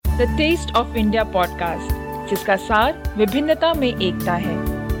The taste of India podcast, जिसका सार विभिन्नता में एकता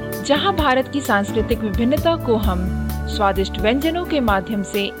है, जहां भारत की सांस्कृतिक विभिन्नता को हम स्वादिष्ट व्यंजनों के माध्यम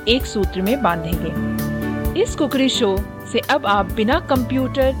से एक सूत्र में बांधेंगे। इस कुकरी शो से अब आप बिना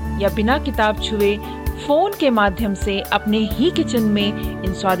कंप्यूटर या बिना किताब छुए फोन के माध्यम से अपने ही किचन में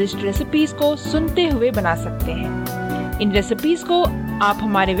इन स्वादिष्ट रेसिपीज को सुनते हुए बना सकते हैं। इन रेसिपीज को आप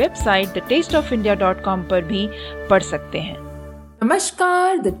हमारे वेबसाइट thetasteofindia.com पर भी पढ़ सकते हैं।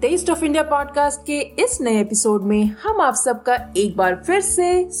 नमस्कार, the taste of India podcast के इस नए एपिसोड में हम आप सबका एक बार फिर से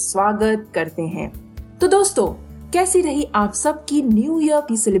स्वागत करते हैं। तो दोस्तों, कैसी रही आप सबकी न्यू ईयर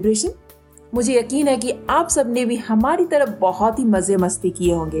की सेलिब्रेशन? मुझे यकीन है कि आप सबने भी हमारी तरफ बहुत ही मजे मस्ती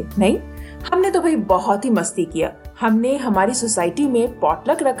किए होंगे। नहीं, हमने तो भाई बहुत ही मस्ती किया। हमने हमारी सोसाइटी में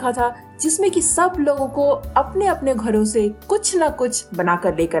पॉटलक रखा था, जिसमें कि सब लोगों को अपने अपने घरों से कुछ न कुछ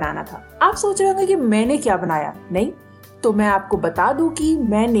बनाकर लेकर आना था। आप सोच रहे होंगे कि मैंने क्या बनाया? नहीं, तो मैं आपको बता दूं कि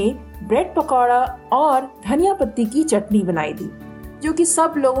मैंने ब्रेड पकौड़ा और धनिया पत्ती की चटनी बनाई थी, जो कि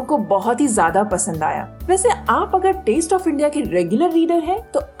सब लोगों को बहुत ही ज्यादा पसंद आया। वैसे आप अगर टेस्ट ऑफ इंडिया के रेगुलर रीडर हैं,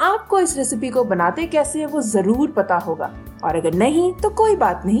 तो आपको इस रेसिपी को बनाते कैसे है वो जरूर पता होगा, और अगर नहीं तो कोई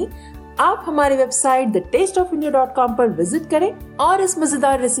बात नहीं, आप हमारे वेबसाइट thetasteofindia.com पर विजिट करें और इस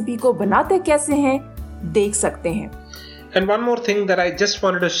मजेदार रेसिपी को बनाते कैसे हैं देख सकते हैं। And one more thing that I just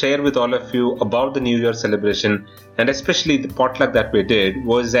wanted to share with all of you about the New Year celebration, and especially the potluck that we did,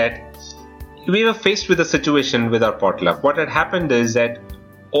 was that we were faced with a situation with our potluck. What had happened is that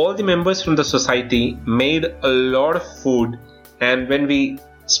all the members from the society made a lot of food, and when we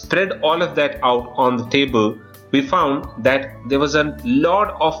spread all of that out on the table, we found that there was a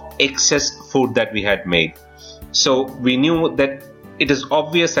lot of excess food that we had made. So we knew that it is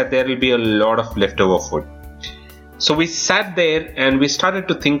obvious that there will be a lot of leftover food. So we sat there and we started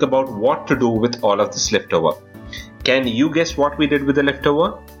to think about what to do with all of this leftover. Can you guess what we did with the leftover?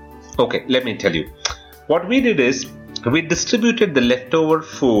 Okay, let me tell you. What we did is we distributed the leftover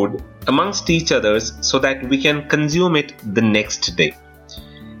food amongst each others so that we can consume it the next day.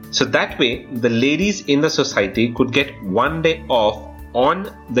 So that way, the ladies in the society could get one day off on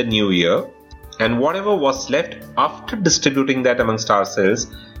the new year, and whatever was left after distributing that amongst ourselves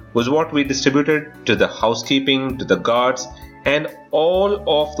was what we distributed to the housekeeping, to the guards, and all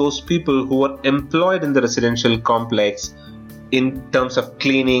of those people who were employed in the residential complex in terms of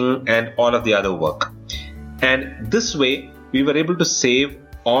cleaning and all of the other work. And this way, we were able to save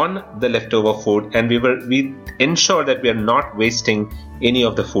on the leftover food, and we ensured that we are not wasting any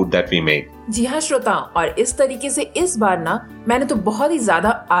of the food that we made. जी हाँ श्रोताओं, और इस तरीके से इस बार ना मैंने तो बहुत ही ज्यादा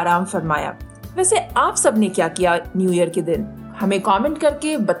आराम फरमाया। वैसे आप सबने क्या किया न्यू ईयर के दिन? हमें कमेंट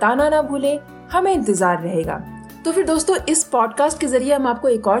करके बताना ना भूले, हमें इंतजार रहेगा। तो फिर दोस्तों, इस पॉडकास्ट के जरिए हम आपको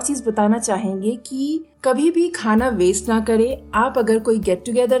एक और चीज बताना चाहेंगे कि कभी भी खाना वेस्ट ना करें। आप अगर कोई गेट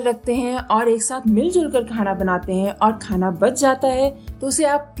टुगेदर रखते हैं और एक साथ मिलजुल कर खाना बनाते हैं और खाना बच जाता है, तो उसे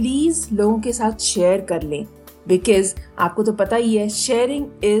आप प्लीज लोगों के साथ शेयर कर लें, बिकॉज आपको तो पता ही है, शेयरिंग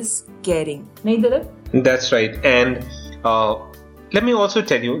इज केयरिंग। नहीं Dilip? That's right. And let me also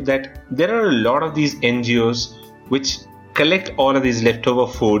tell you that there are a lot of these NGOs which collect all of these leftover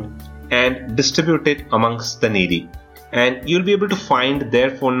food and distribute it amongst the needy. And you'll be able to find their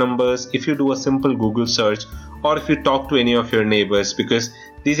phone numbers if you do a simple Google search, or if you talk to any of your neighbors, because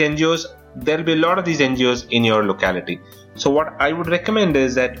these NGOs, there'll be a lot of these NGOs in your locality. So what I would recommend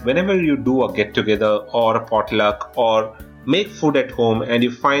is that whenever you do a get together or a potluck or make food at home and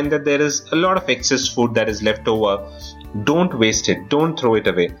you find that there is a lot of excess food that is left over, don't waste it, don't throw it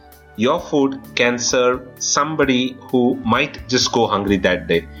away. Your food can serve somebody who might just go hungry that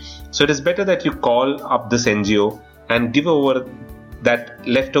day. So it is better that you call up this NGO and give over that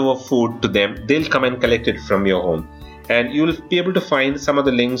leftover food to them. They'll come and collect it from your home. And you'll be able to find some of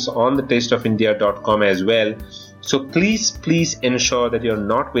the links on the thetasteofindia.com as well. So please ensure that you're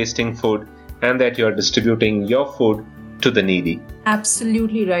not wasting food and that you're distributing your food to the needy.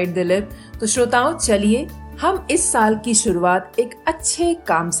 Absolutely right, Dilip. तो श्रोताओं, चलिए हम इस साल की शुरुआत एक अच्छे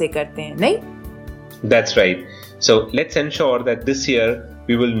काम से करते हैं, नहीं? That's right. So let's ensure that this year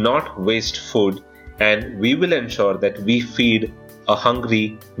we will not waste food, and we will ensure that we feed a hungry,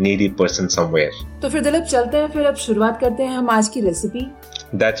 needy person somewhere. तो फिर दिलीप, चलते हैं, फिर अब शुरुआत करते हैं हम आज की recipe.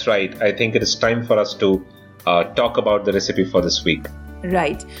 That's right. I think it is time for us to talk about the recipe for this week.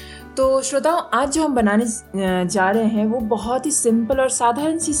 Right. तो श्रोताओं, आज जो हम बनाने जा रहे हैं वो बहुत ही सिंपल और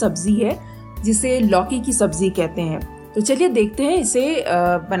साधारण सी सब्जी है, जिसे लौकी की सब्जी कहते हैं। तो चलिए देखते हैं इसे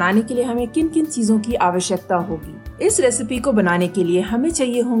बनाने के लिए हमें किन किन चीजों की आवश्यकता होगी। इस रेसिपी को बनाने के लिए हमें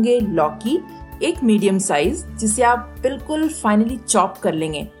चाहिए होंगे लौकी, एक मीडियम साइज जिसे आप बिल्कुल फाइनली चॉप कर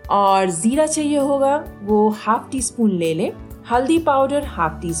लेंगे, और जीरा चाहिए होगा, वो 1/2 टीस्पून ले लें। हल्दी पाउडर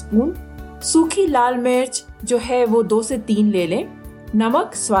हाफ टी स्पून, सूखी लाल मिर्च जो है वो 2 से 3 ले लें,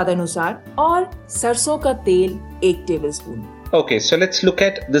 नमक स्वाद अनुसार और सरसों का तेल 1 tablespoon. Okay, so let's look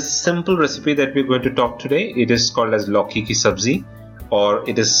at this simple recipe that we're going to talk today. It is called as Lauki ki sabzi, or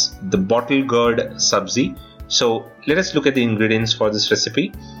it is the bottle gourd sabzi. So let us look at the ingredients for this recipe.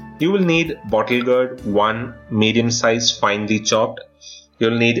 You will need bottle gourd, 1 medium size finely chopped.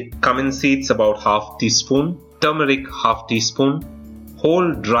 You'll need cumin seeds about half teaspoon, turmeric half teaspoon,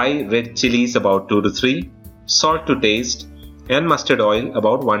 whole dry red chilies about 2 to 3, salt to taste, and mustard oil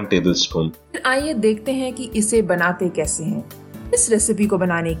about 1 tablespoon. आइए देखते हैं कि इसे बनाते कैसे हैं। इस recipe को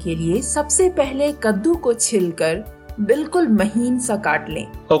बनाने के लिए सबसे पहले कद्दू को छिलकर बिल्कुल महीन सा काट लें।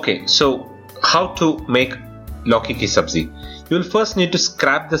 Okay, so how to make Lauki ki sabzi? You will first need to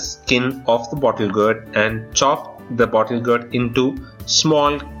scrap the skin of the bottle gourd and chop the bottle gourd into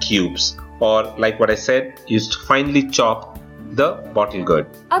small cubes, or like what I said, just finely chop the bottle gourd.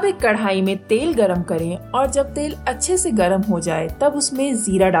 अब एक कढ़ाई में तेल गरम करें और जब तेल अच्छे से गरम हो जाए तब उसमें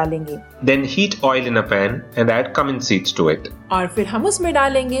जीरा डालेंगे। Then heat oil in a pan and add cumin seeds to it. और फिर हम उसमें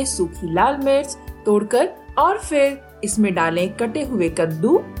डालेंगे सूखी लाल मिर्च तोड़कर और फिर इसमें डालें कटे हुए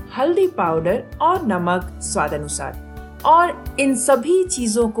कद्दू, हल्दी पाउडर और नमक स्वाद अनुसार और इन सभी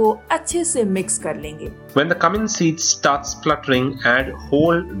चीजों को अच्छे से मिक्स कर लेंगे। When the cumin seeds start spluttering, add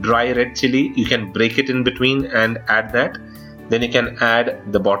whole dry red chili. You can break it in between and add that. Then you can add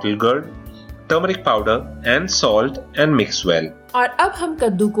the bottle gourd, turmeric powder and salt and mix well. और अब हम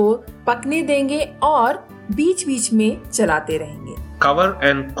कद्दू को पकने देंगे और बीच-बीच में चलाते रहेंगे। Cover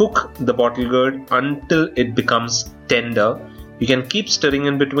and cook the bottle gourd until it becomes tender. You can keep stirring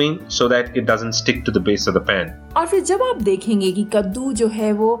in between so that it doesn't stick to the base of the pan. और फिर जब आप देखेंगे कि कद्दू जो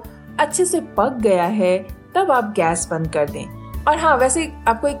है वो अच्छे से पक गया है, तब आप गैस बंद कर दें। और हाँ, वैसे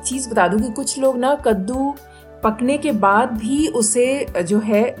आपको एक चीज बता दूं कि कुछ लोग ना कद्दू पकने के बाद भी उसे जो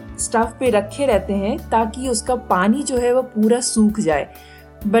है स्टफ पे रखे रहते हैं ताकि उसका पानी जो है वो पूरा सूख जाए।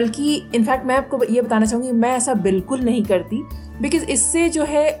 बल्कि इनफैक्ट मैं आपको ये बताना चाहूंगी, मैं ऐसा बिल्कुल नहीं करती, बिकॉज इससे जो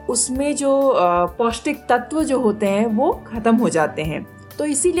है उसमें जो पौष्टिक तत्व जो होते हैं वो खत्म हो जाते हैं। तो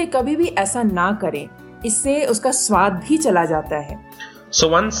इसीलिए कभी भी ऐसा ना करें, इससे उसका स्वाद भी चला जाता है। So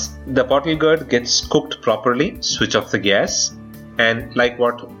once the bottle gourd gets cooked properly, switch off the gas, and like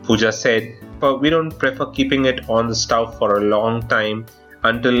what Pooja said, we don't prefer keeping it on the stove for a long time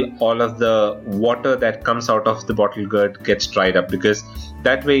until all of the water that comes out of the bottle gourd gets dried up, because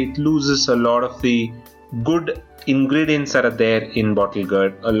that way it loses a lot of the good ingredients that are there in bottle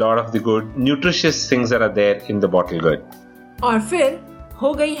gourd, a lot of the good nutritious things that are there in the bottle gourd. और फिर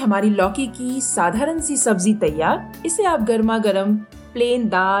हो गई हमारी लौकी की साधारण सी सब्जी तैयार। इसे आप गर्मा गर्म प्लेन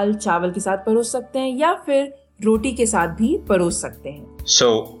दाल चावल के साथ परोस सकते हैं या फिर रोटी के साथ भी परोस सकते हैं। So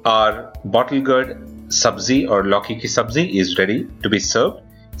our bottle gourd sabzi or Lauki ki sabzi is ready to be served.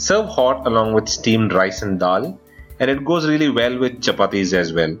 Serve hot along with steamed rice and dal, and it goes really well with chapatis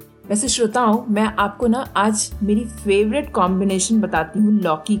as well. वैसे श्रोताओं, मैं आपको ना आज मेरी favourite combination बताती हूँ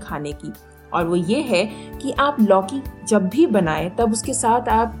लौकी खाने की, और वो ये है कि आप लौकी जब भी बनाएं तब उसके साथ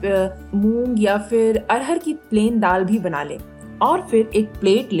आप मूंग या फिर अरहर की प्लेन दाल भी बना लें और फिर एक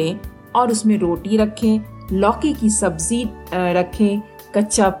प्लेट लें और उसमें रोटी रखें, लौकी की सब्जी रखें,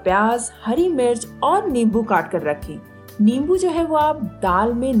 कच्चा प्याज, हरी मिर्च और नींबू काट कर रखें। नींबू जो है वो आप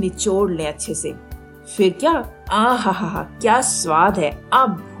दाल में निचोड़ लें अच्छे से। फिर क्या क्या स्वाद है, आप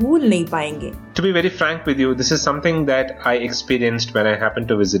भूल नहीं पाएंगे। To be very frank with you, this is something that I experienced when I happened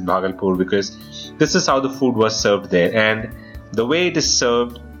to visit Bhagalpur, because this is how the food was served there, and the way it is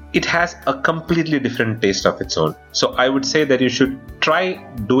served, it has a completely different taste of its own. So I would say that you should try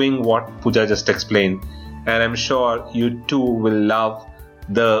doing what Pooja just explained, and I'm sure you too will love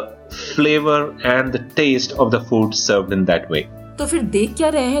the flavor and the taste of the food served in that way. तो फिर देख क्या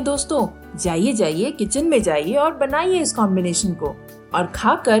रहे हैं दोस्तों, जाइए kitchen में जाइए और बनाइए इस कॉम्बिनेशन को और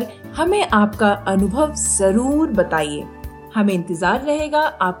खाकर हमें आपका अनुभव जरूर बताइए। हमें इंतजार रहेगा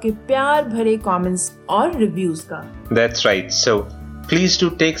आपके प्यार भरे कमेंट्स और रिव्यूज का। That's right. So please do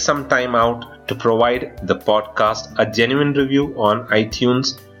take some time out to provide the podcast a genuine review on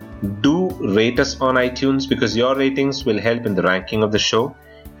iTunes. Do rate us on iTunes because your ratings will help in the ranking of the show.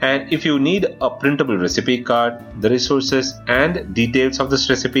 And if you need a printable recipe card, the resources and details of this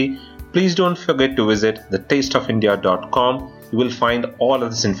recipe, please don't forget to visit thetasteofindia.com. You will find all of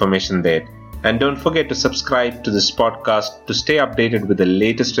this information there. And don't forget to subscribe to this podcast to stay updated with the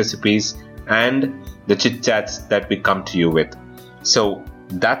latest recipes and the chit-chats that we come to you with. So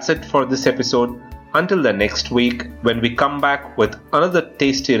that's it for this episode. Until the next week, when we come back with another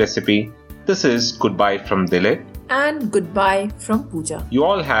tasty recipe, this is goodbye from Dilip. And goodbye from Pooja. You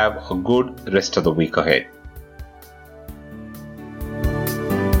all have a good rest of the week ahead.